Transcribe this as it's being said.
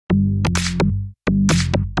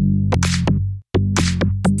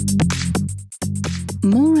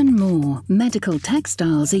Now, medical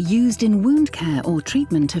textiles are used in wound care or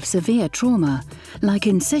treatment of severe trauma, like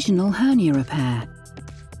incisional hernia repair.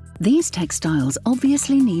 These textiles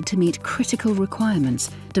obviously need to meet critical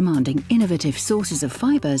requirements, demanding innovative sources of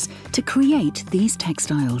fibers to create these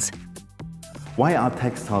textiles. Why are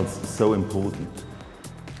textiles so important?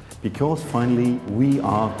 Because finally we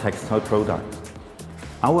are textile products.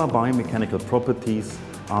 Our biomechanical properties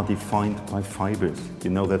are defined by fibers.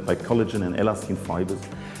 You know that by collagen and elastin fibers.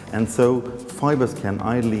 And so fibers can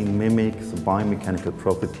ideally mimic the biomechanical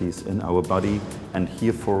properties in our body and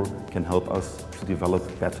therefore can help us to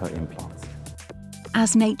develop better implants.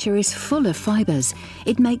 As nature is full of fibers,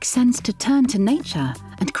 it makes sense to turn to nature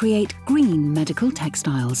and create green medical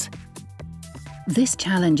textiles. This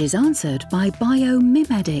challenge is answered by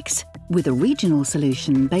BioMIMedics, with a regional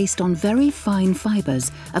solution based on very fine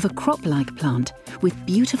fibers of a crop-like plant with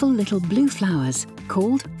beautiful little blue flowers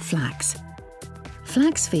called flax.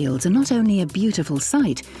 Flax fields are not only a beautiful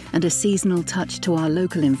sight and a seasonal touch to our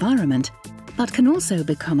local environment, but can also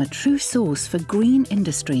become a true source for green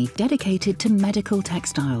industry dedicated to medical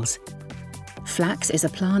textiles. Flax is a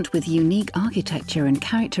plant with unique architecture and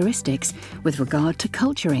characteristics with regard to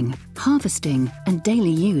culturing, harvesting and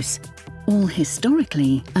daily use, all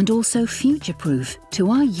historically and also future-proof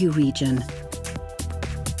to our Euregion.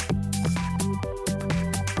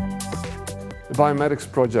 The BioMIMedics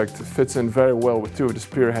project fits in very well with two of the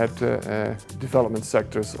spearhead development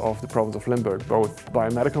sectors of the province of Limburg, both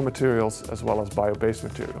biomedical materials as well as bio-based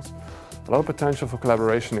materials. A lot of potential for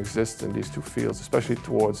collaboration exists in these two fields, especially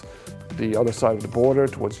towards the other side of the border,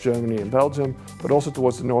 towards Germany and Belgium, but also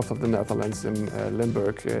towards the north of the Netherlands in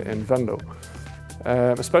Limburg in Venlo.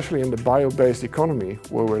 Especially in the bio-based economy,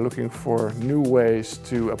 where we're looking for new ways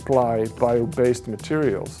to apply bio-based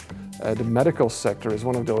materials. The medical sector is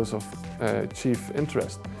one of those of chief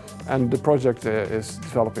interest, and the project is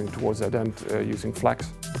developing towards that end using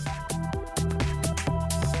flax.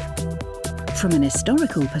 From an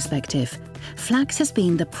historical perspective, flax has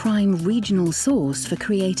been the prime regional source for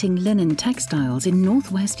creating linen textiles in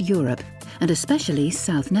northwest Europe, and especially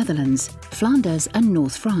South Netherlands, Flanders and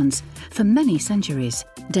North France for many centuries,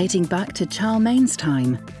 dating back to Charlemagne's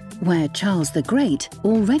time, where Charles the Great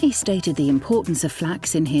already stated the importance of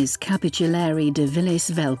flax in his Capitulare de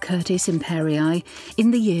Villis vel Curtis Imperii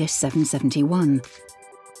in the year 771.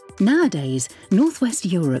 Nowadays, northwest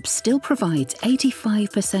Europe still provides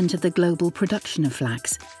 85% of the global production of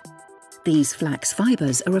flax. These flax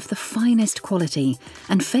fibers are of the finest quality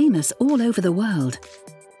and famous all over the world.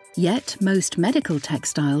 Yet most medical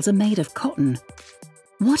textiles are made of cotton.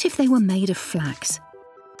 What if they were made of flax?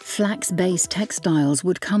 Flax-based textiles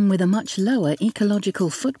would come with a much lower ecological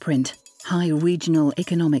footprint, high regional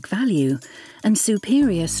economic value, and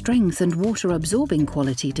superior strength and water-absorbing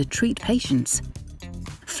quality to treat patients.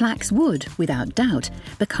 Flax would, without doubt,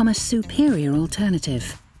 become a superior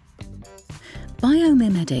alternative.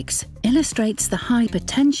 BioMIMedics illustrates the high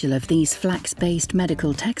potential of these flax-based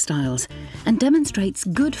medical textiles and demonstrates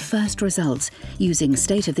good first results using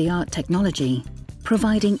state-of-the-art technology,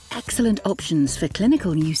 providing excellent options for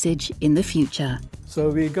clinical usage in the future. So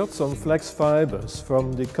we got some flax fibers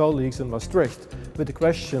from the colleagues in Maastricht with the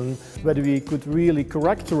question whether we could really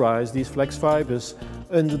characterize these flax fibers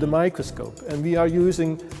under the microscope. And we are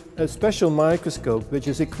using a special microscope which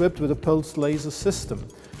is equipped with a pulsed laser system.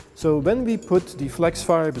 So when we put the flax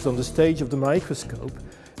fibers on the stage of the microscope,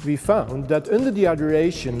 we found that under the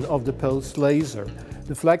irradiation of the pulsed laser,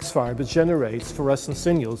 the flax fiber generates fluorescent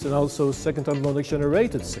signals and also second harmonic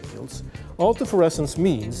generated signals. Autofluorescence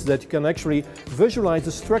means that you can actually visualize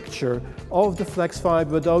the structure of the flax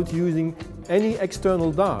fiber without using any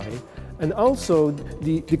external dye. And also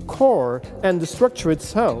the core and the structure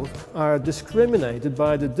itself are discriminated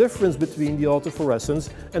by the difference between the autofluorescence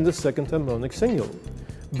and the second harmonic signal.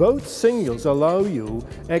 Both signals allow you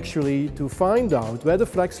actually to find out where the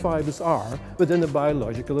flax fibers are within a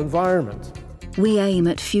biological environment. We aim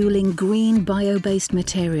at fueling green bio-based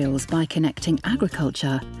materials by connecting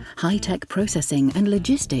agriculture, high-tech processing and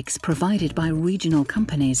logistics provided by regional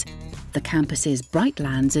companies, the campuses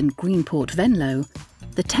Brightlands and Greenport Venlo,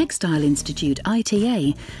 the Textile Institute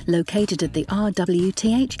ITA located at the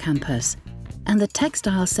RWTH campus, and the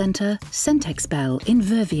Textile Centre Centexbel in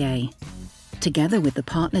Verviers, together with the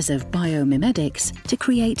partners of BioMIMedics to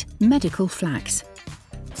create medical flax.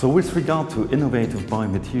 So with regard to innovative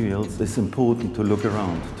biomaterials, it's important to look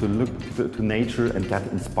around, to look to nature and get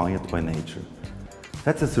inspired by nature.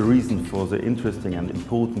 That is the reason for the interesting and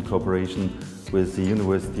important cooperation with the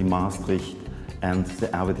University Maastricht and the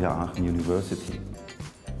RWTH Aachen University.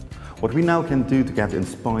 What we now can do to get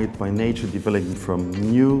inspired by nature developing from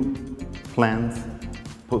new plants,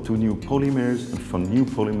 to new polymers and from new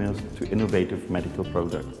polymers to innovative medical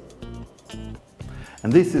products.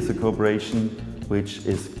 And this is a cooperation which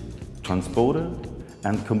is transborder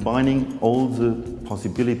and combining all the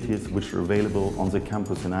possibilities which are available on the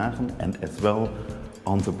campus in Aachen and as well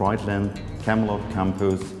on the Brightland Camelot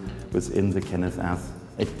campus within the KNSS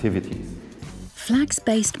activities.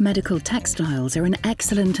 Flax-based medical textiles are an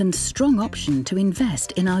excellent and strong option to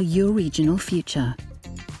invest in our Euregional future.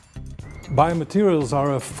 Biomaterials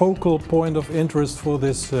are a focal point of interest for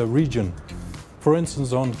this region. For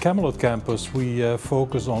instance, on Camelot campus we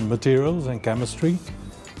focus on materials and chemistry,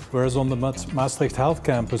 whereas on the Maastricht Health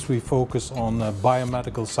campus we focus on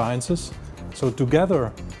biomedical sciences. So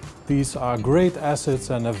together these are great assets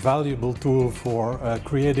and a valuable tool for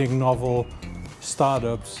creating novel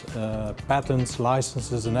startups, patents,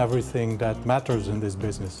 licenses and everything that matters in this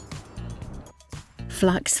business.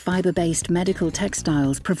 Flax fibre-based medical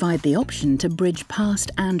textiles provide the option to bridge past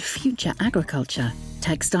and future agriculture,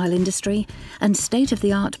 textile industry and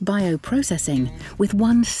state-of-the-art bioprocessing with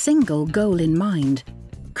one single goal in mind: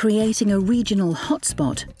 creating a regional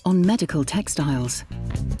hotspot on medical textiles.